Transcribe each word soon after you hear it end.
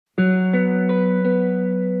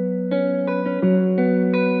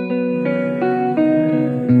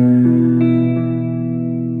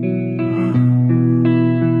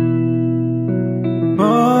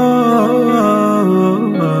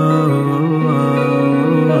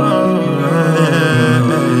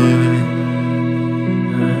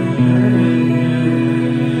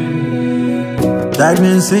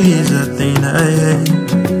Stagnancy is a thing I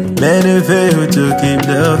hate. Many fail to keep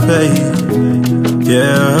their faith.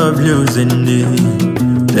 Fear of losing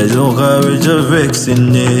it. There's no courage of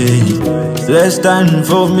fixing it. It's less time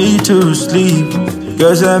for me to sleep,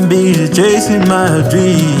 'cause I'm busy chasing my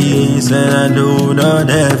dreams. And I know not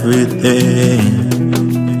everything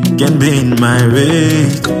can be in my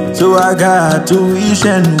reach. So I got to wish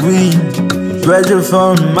and win. Treasure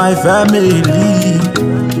from my family,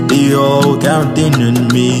 they all counting on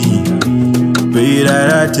me. Pray that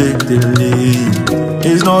I take the lead.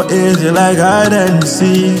 It's not easy like hide and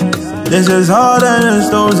seek. This is harder than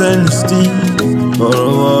stones and steel. For a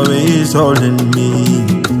worry is holding me.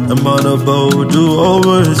 I'm on a boat to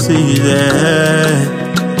oversee that.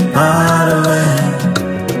 Far away,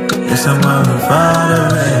 yes, I'm far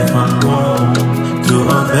away from home, to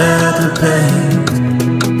a better place,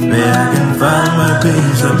 where I can find my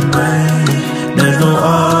peace of mind. There's no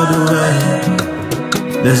other way.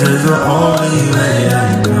 This is the only way I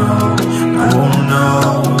know. I won't know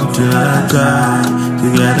till I try to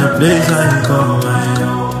get a place I call